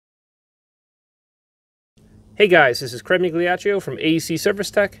Hey guys, this is Craig Migliaccio from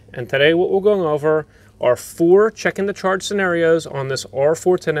acservicetech, and today what we're going over are 4 checking the charge scenarios on this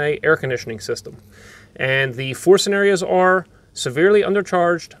R-410A air conditioning system. And the 4 scenarios are severely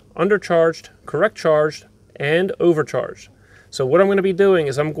undercharged, undercharged, correct charged, and overcharged. So what I'm going to be doing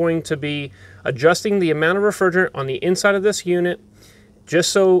is I'm going to be adjusting the amount of refrigerant on the inside of this unit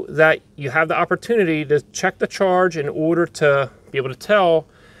just so that you have the opportunity to check the charge in order to be able to tell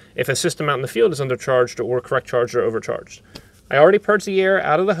if a system out in the field is undercharged or correct charged or overcharged. I already purged the air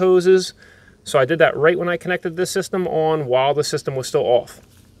out of the hoses, so I did that right when I connected this system on while the system was still off.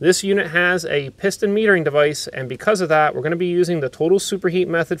 This unit has a piston metering device, and because of that, we're going to be using the total superheat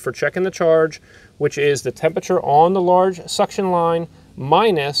method for checking the charge, which is the temperature on the large suction line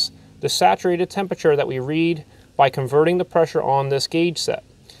minus the saturated temperature that we read by converting the pressure on this gauge set.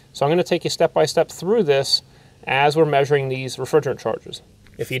 So I'm going to take you step by step through this as we're measuring these refrigerant charges.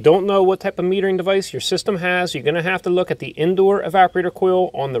 If you don't know what type of metering device your system has, you're going to have to look at the indoor evaporator coil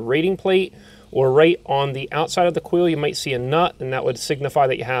on the rating plate, or right on the outside of the coil you might see a nut, and that would signify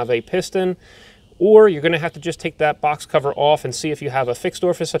that you have a piston. Or you're going to have to just take that box cover off and see if you have a fixed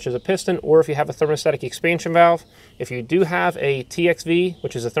orifice such as a piston, or if you have a thermostatic expansion valve. If you do have a TXV,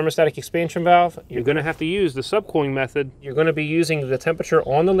 which is a thermostatic expansion valve, you're going to have to use the subcooling method. You're going to be using the temperature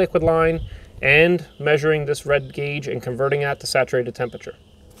on the liquid line and measuring this red gauge and converting that to saturated temperature.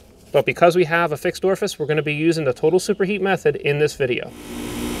 But because we have a fixed orifice, we're going to be using the total superheat method in this video.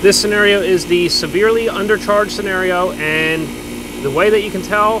 This scenario is the severely undercharged scenario, and the way that you can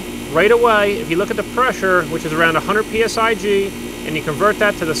tell right away, if you look at the pressure, which is around 100 psig, and you convert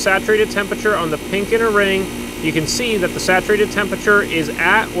that to the saturated temperature on the pink inner ring, you can see that the saturated temperature is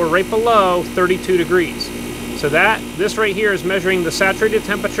at or right below 32 degrees. So this right here is measuring the saturated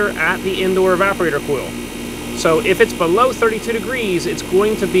temperature at the indoor evaporator coil. So if it's below 32 degrees, it's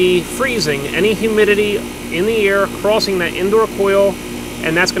going to be freezing any humidity in the air crossing that indoor coil,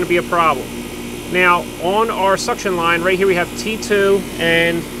 and that's going to be a problem. Now, on our suction line, right here we have T2,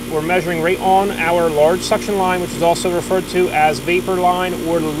 and we're measuring right on our large suction line, which is also referred to as vapor line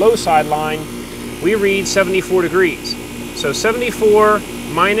or the low side line. We read 74 degrees. So 74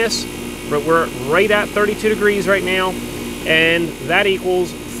 minus, we're right at 32 degrees right now, and that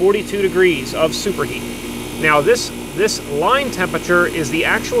equals 42 degrees of superheat. Now this line temperature is the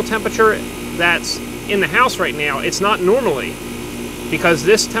actual temperature that's in the house right now. It's not normally, because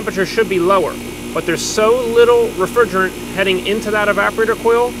this temperature should be lower. But there's so little refrigerant heading into that evaporator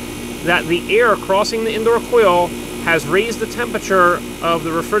coil that the air crossing the indoor coil has raised the temperature of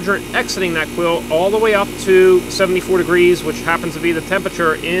the refrigerant exiting that coil all the way up to 74 degrees, which happens to be the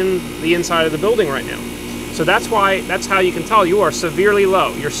temperature in the inside of the building right now. So that's how you can tell you are severely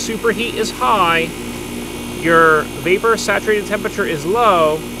low. Your superheat is high, your vapor saturated temperature is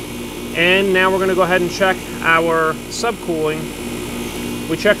low, and now we're going to go ahead and check our subcooling.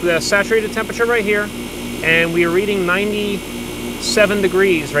 We check the saturated temperature right here, and we are reading 97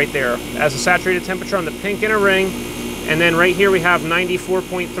 degrees right there as a saturated temperature on the pink inner ring, and then right here we have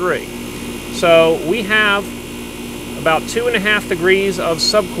 94.3. So we have about 2.5 degrees of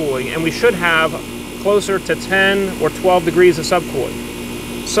subcooling, and we should have closer to 10 or 12 degrees of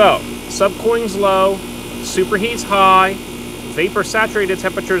subcooling. So subcooling's low, superheat's high, vapor saturated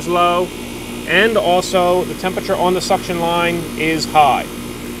temperature is low, and also the temperature on the suction line is high.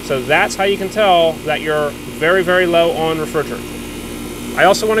 So that's how you can tell that you're very, very low on refrigerant. I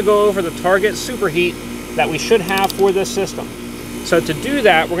also want to go over the target superheat that we should have for this system. So to do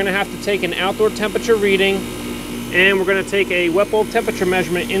that, we're going to have to take an outdoor temperature reading, and we're going to take a wet bulb temperature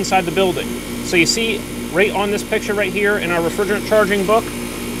measurement inside the building. So you see right on this picture right here in our refrigerant charging book,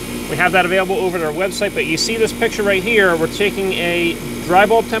 we have that available over at our website, but you see this picture right here, we're taking a dry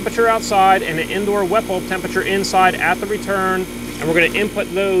bulb temperature outside and an indoor wet bulb temperature inside at the return, and we're going to input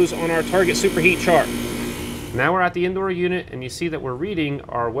those on our target superheat chart. Now we're at the indoor unit, and you see that we're reading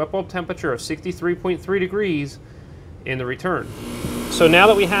our wet bulb temperature of 63.3 degrees in the return. So now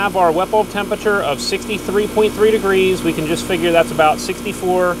that we have our wet bulb temperature of 63.3 degrees, we can just figure that's about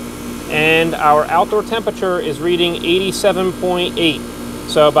 64, and our outdoor temperature is reading 87.8.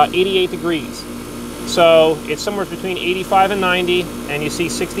 So about 88 degrees. So it's somewhere between 85 and 90, and you see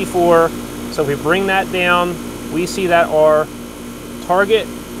 64. So if we bring that down, we see that our target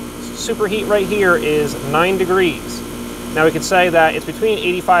superheat right here is 9 degrees. Now we could say that it's between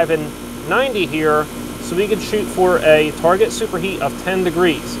 85 and 90 here, so we could shoot for a target superheat of 10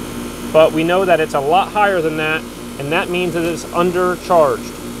 degrees. But we know that it's a lot higher than that, and that means that it's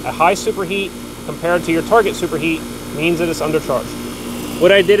undercharged. A high superheat compared to your target superheat means that it's undercharged.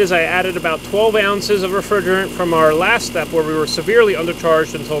 What I did is I added about 12 ounces of refrigerant from our last step where we were severely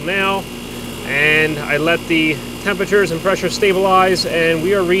undercharged until now, and I let the temperatures and pressure stabilize, and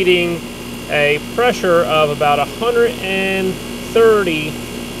we are reading a pressure of about 130,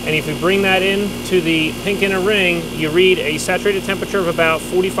 and if you bring that into the pink inner ring, you read a saturated temperature of about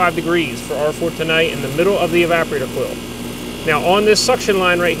 45 degrees for R-410A in the middle of the evaporator coil. Now on this suction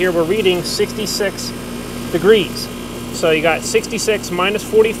line right here, we're reading 66 degrees. So you got 66 minus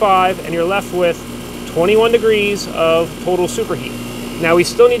 45, and you're left with 21 degrees of total superheat. Now we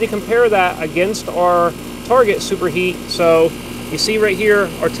still need to compare that against our target superheat. So you see right here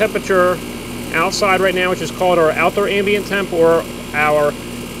our temperature outside right now, which is called our outdoor ambient temp, or our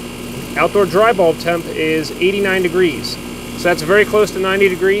outdoor dry bulb temp, is 89 degrees. So that's very close to 90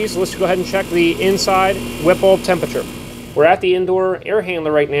 degrees. Let's go ahead and check the inside wet bulb temperature. We're at the indoor air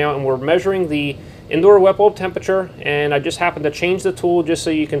handler right now, and we're measuring the indoor wet bulb temperature, and I just happened to change the tool just so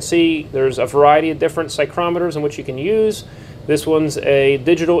you can see there's a variety of different psychrometers in which you can use. This one's a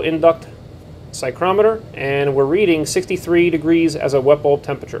digital induct psychrometer, and we're reading 63 degrees as a wet bulb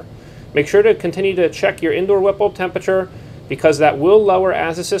temperature. Make sure to continue to check your indoor wet bulb temperature, because that will lower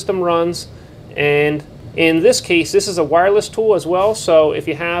as the system runs. And in this case, this is a wireless tool as well, so if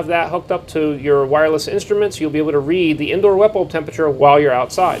you have that hooked up to your wireless instruments, you'll be able to read the indoor wet bulb temperature while you're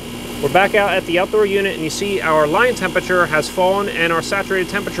outside. We're back out at the outdoor unit, and you see our line temperature has fallen and our saturated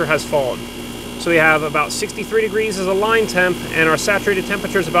temperature has fallen. So we have about 63 degrees as a line temp, and our saturated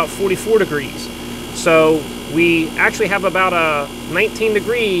temperature is about 44 degrees. So we actually have about a 19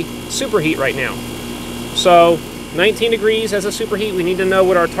 degree superheat right now. So 19 degrees as a superheat, we need to know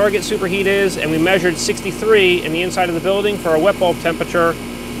what our target superheat is, and we measured 63 in the inside of the building for our wet bulb temperature.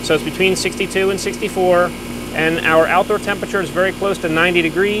 So it's between 62 and 64, and our outdoor temperature is very close to 90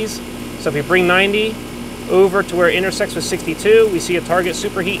 degrees. So if we bring 90 over to where it intersects with 62, we see a target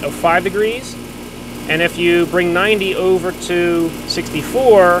superheat of 5 degrees. And if you bring 90 over to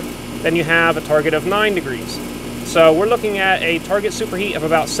 64, then you have a target of 9 degrees. So we're looking at a target superheat of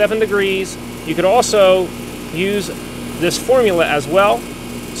about 7 degrees. You could also use this formula as well.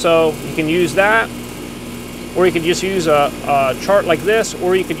 So you can use that, or you could just use a chart like this,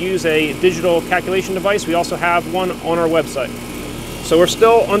 or you could use a digital calculation device. We also have one on our website. So we're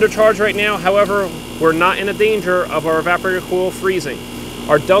still undercharged right now. However, we're not in a danger of our evaporator coil freezing.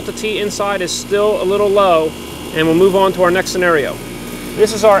 Our delta T inside is still a little low, and we'll move on to our next scenario.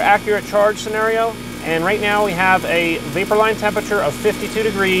 This is our accurate charge scenario, and right now we have a vapor line temperature of 52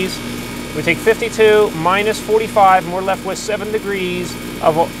 degrees. We take 52 minus 45, and we're left with 7 degrees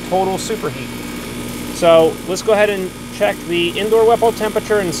of total superheat. So let's go ahead and check the indoor wet bulb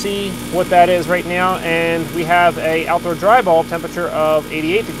temperature and see what that is right now, and we have a outdoor dry bulb temperature of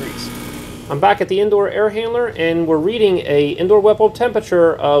 88 degrees. I'm back at the indoor air handler, and we're reading a indoor wet bulb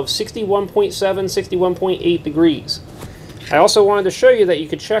temperature of 61.7, 61.8 degrees. I also wanted to show you that you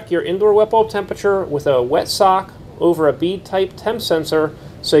could check your indoor wet bulb temperature with a wet sock over a bead type temp sensor,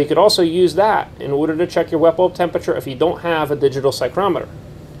 so you could also use that in order to check your wet bulb temperature if you don't have a digital psychrometer.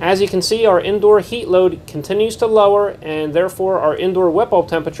 As you can see, our indoor heat load continues to lower, and therefore our indoor wet bulb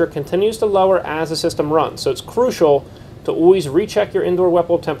temperature continues to lower as the system runs. So it's crucial to always recheck your indoor wet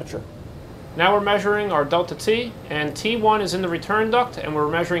bulb temperature. Now we're measuring our delta T, and T1 is in the return duct, and we're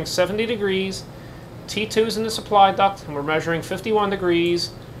measuring 70 degrees. T2 is in the supply duct, and we're measuring 51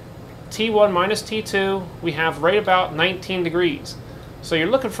 degrees. T1 minus T2, we have right about 19 degrees. So you're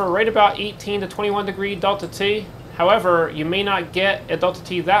looking for right about 18 to 21 degree delta T. However, you may not get a delta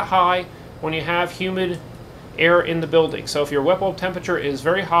T that high when you have humid air in the building. So if your wet bulb temperature is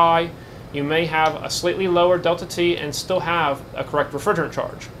very high, you may have a slightly lower delta T and still have a correct refrigerant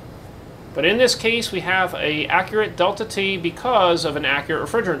charge. But in this case, we have an accurate delta T because of an accurate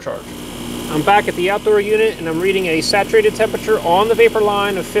refrigerant charge. I'm back at the outdoor unit, and I'm reading a saturated temperature on the vapor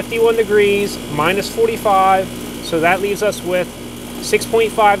line of 51 degrees minus 45, so that leaves us with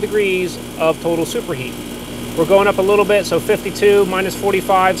 6.5 degrees of total superheat. We're going up a little bit, so 52 minus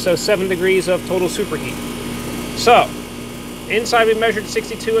 45, so 7 degrees of total superheat. So inside we measured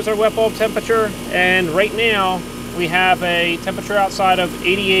 62 as our wet bulb temperature, and right now we have a temperature outside of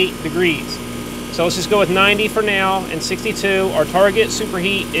 88 degrees. So let's just go with 90 for now, and 62. Our target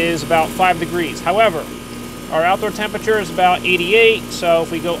superheat is about 5 degrees. However, our outdoor temperature is about 88, so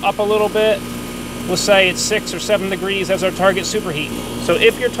if we go up a little bit, let's say it's 6 or 7 degrees as our target superheat. So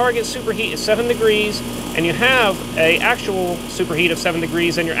if your target superheat is 7 degrees and you have an actual superheat of 7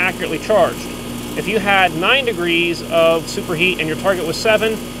 degrees, then you're accurately charged. If you had 9 degrees of superheat and your target was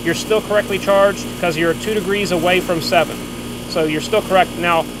 7, you're still correctly charged because you're 2 degrees away from 7. So you're still correct.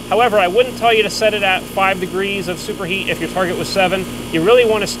 Now, however, I wouldn't tell you to set it at 5 degrees of superheat if your target was 7. You really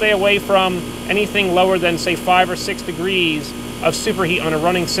want to stay away from anything lower than, say, 5 or 6 degrees of superheat on a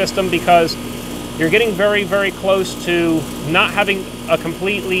running system, because you're getting very, very close to not having a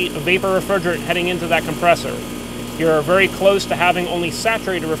completely vapor refrigerant heading into that compressor. You're very close to having only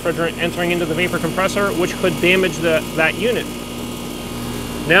saturated refrigerant entering into the vapor compressor, which could damage that unit.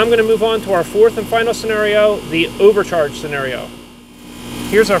 Now I'm going to move on to our fourth and final scenario, the overcharged scenario.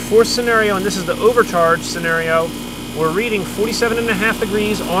 Here's our fourth scenario, and this is the overcharged scenario. We're reading 47.5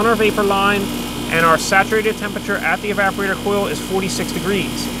 degrees on our vapor line, and our saturated temperature at the evaporator coil is 46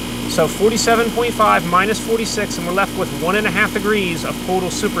 degrees. So 47.5 minus 46, and we're left with 1.5 degrees of total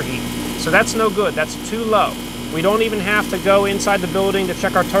superheat. So that's no good, that's too low. We don't even have to go inside the building to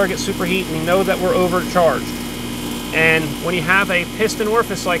check our target superheat, and we know that we're overcharged. And when you have a piston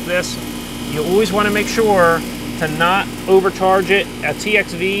orifice like this, you always want to make sure to not overcharge it. At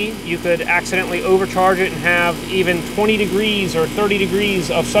TXV, you could accidentally overcharge it and have even 20 degrees or 30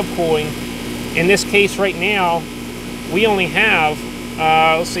 degrees of subcooling. In this case right now, we only have,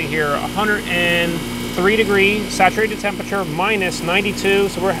 let's see here, 103 degree saturated temperature minus 92,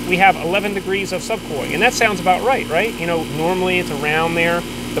 so we have 11 degrees of subcooling. And that sounds about right? You know, normally it's around there.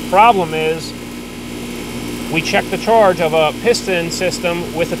 The problem is, we check the charge of a piston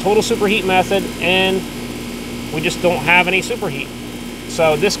system with the total superheat method, and we just don't have any superheat.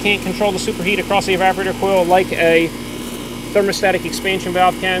 So this can't control the superheat across the evaporator coil like a thermostatic expansion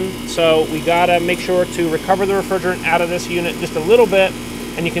valve can. So we gotta make sure to recover the refrigerant out of this unit just a little bit,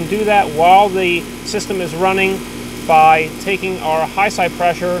 and you can do that while the system is running by taking our high side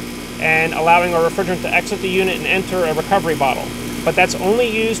pressure and allowing our refrigerant to exit the unit and enter a recovery bottle. But that's only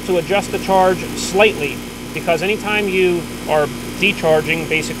used to adjust the charge slightly, because anytime you are decharging,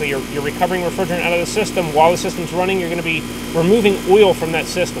 basically you're recovering refrigerant out of the system while the system's running, you're going to be removing oil from that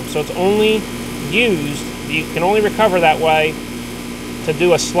system. So it's only used, you can only recover that way to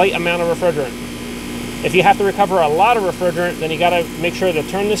do a slight amount of refrigerant. If you have to recover a lot of refrigerant, then you got to make sure to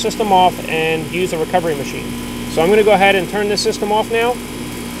turn the system off and use a recovery machine. So I'm going to go ahead and turn this system off now.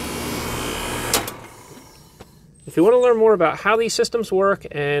 If you want to learn more about how these systems work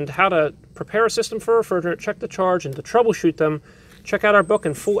and how to prepare a system for refrigerant, check the charge, and to troubleshoot them, check out our book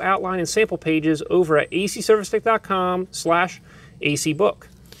and full outline and sample pages over at acservicetech.com/acbook.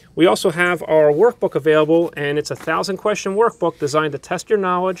 We also have our workbook available, and it's a 1,000-question workbook designed to test your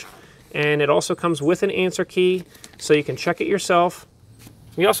knowledge, and it also comes with an answer key so you can check it yourself.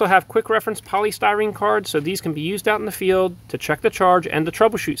 We also have quick reference polystyrene cards, so these can be used out in the field to check the charge and to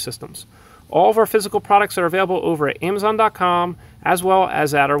troubleshoot systems. All of our physical products are available over at Amazon.com as well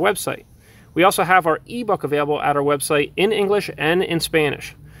as at our website. We also have our ebook available at our website in English and in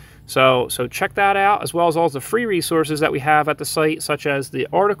Spanish. So check that out, as well as all the free resources that we have at the site, such as the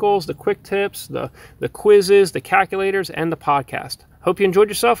articles, the quick tips, the quizzes, the calculators, and the podcast. Hope you enjoyed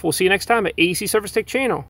yourself. We'll see you next time at AC Service Tech channel.